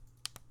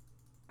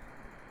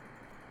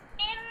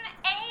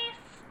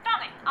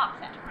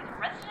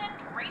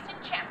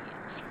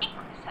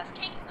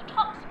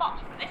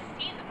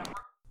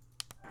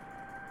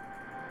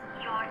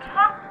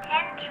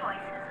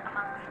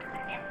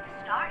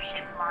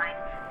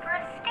time for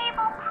a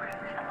stable cruise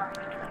amongst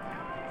the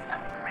moons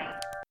of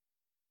grace.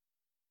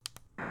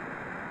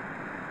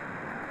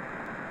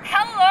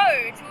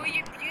 Hello to all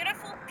you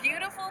beautiful,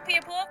 beautiful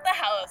people of the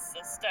Hellas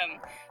system.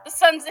 The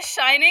suns are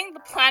shining, the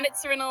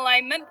planets are in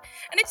alignment,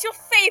 and it's your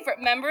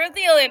favorite member of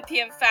the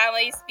Olympian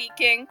family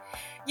speaking.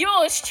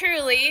 Yours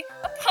truly,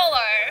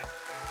 Apollo.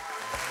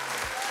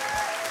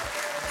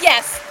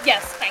 Yes,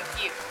 thank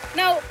you.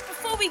 Now,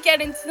 before we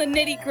get into the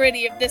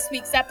nitty-gritty of this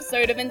week's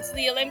episode of Into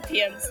the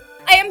Olympians,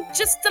 I am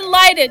just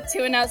delighted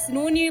to announce an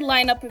all-new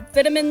lineup of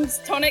vitamins,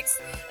 tonics,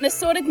 and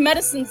assorted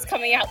medicines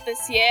coming out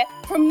this year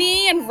from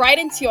me and right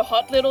into your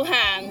hot little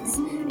hands.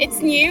 It's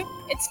new,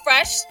 it's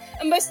fresh,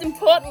 and most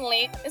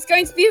importantly, it's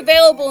going to be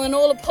available in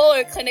all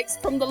Apollo clinics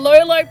from the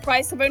low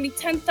price of only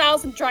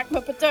 10,000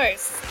 drachma per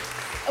dose.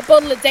 A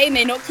bottle a day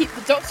may not keep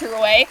the doctor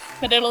away,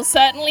 but it'll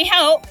certainly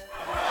help.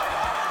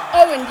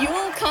 Oh, and you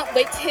all can't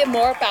wait to hear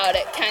more about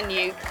it, can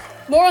you?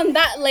 More on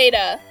that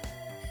later.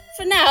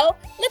 For now,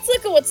 let's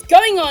look at what's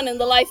going on in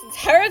the life of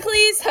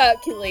Hercules,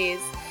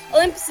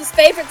 Olympus'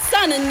 favourite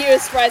son and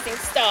newest rising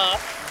star,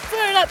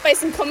 followed up by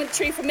some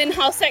commentary from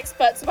in-house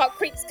experts about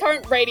Crete's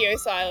current radio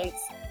silence.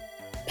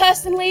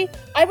 Personally,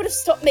 I would have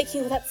stopped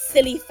making all that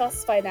silly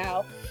fuss by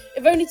now,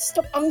 if only to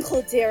stop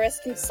Uncle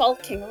Dearest from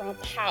sulking around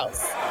the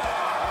house.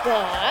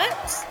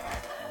 But...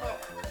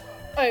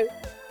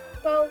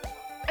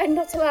 I'm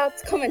not allowed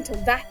to comment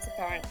on that,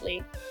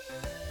 apparently.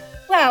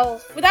 Well,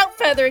 without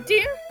further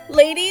ado,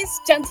 ladies,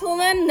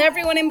 gentlemen, and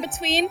everyone in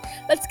between,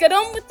 let's get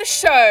on with the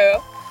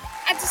show.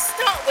 And to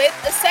start with,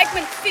 a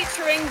segment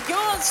featuring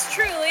yours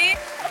truly,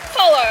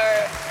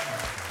 Apollo.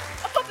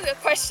 A popular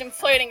question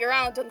floating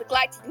around on the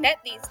galactic net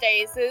these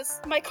days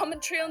is my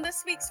commentary on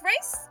this week's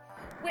race,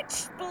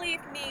 which, believe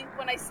me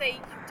when I say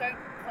you don't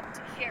want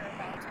to hear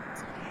about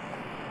it.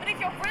 But if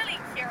you're really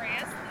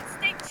curious,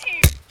 then stay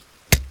tuned.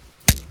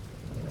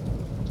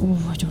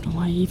 Oh, I don't know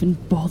why I even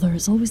bother.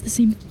 It's always the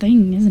same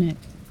thing, isn't it?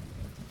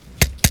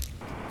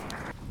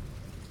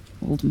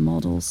 Old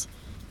models.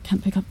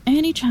 Can't pick up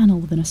any channel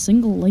within a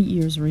single light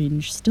year's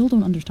range. Still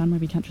don't understand why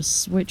we can't just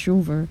switch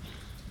over.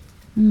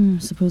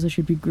 Suppose I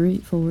should be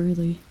grateful,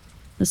 really.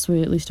 This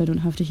way at least I don't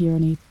have to hear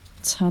any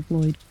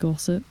tabloid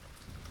gossip.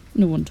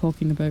 No one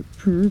talking about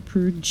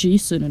poor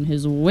Jason and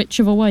his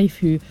witch of a wife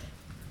who...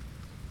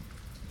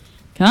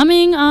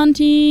 Coming,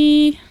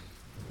 Auntie!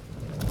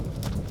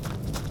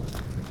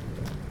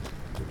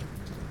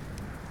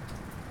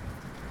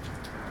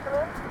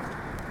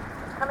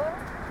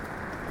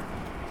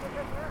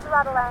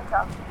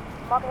 Atalanta,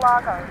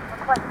 Modelago,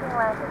 requesting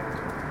landing.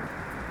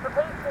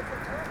 Repeat, this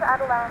is User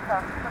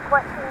Atalanta,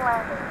 requesting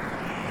landing.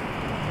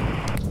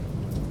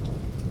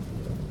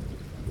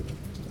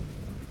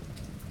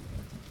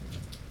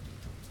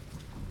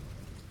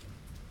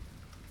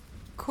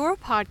 Core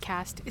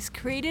Podcast is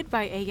created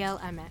by A.L.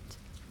 Emmett.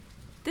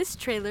 This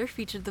trailer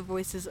featured the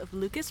voices of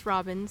Lucas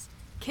Robbins,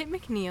 Kit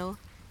McNeil,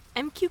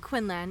 M.Q.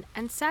 Quinlan,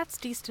 and Sats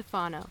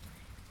DiStefano,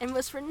 and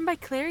was written by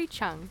Clary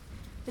Chung,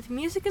 with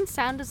music and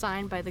sound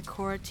design by the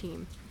Cora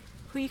team,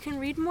 who you can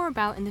read more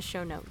about in the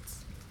show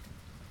notes.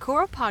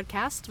 Cora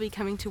Podcast will be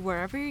coming to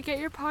wherever you get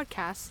your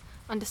podcasts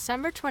on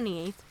December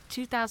 28th,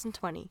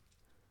 2020.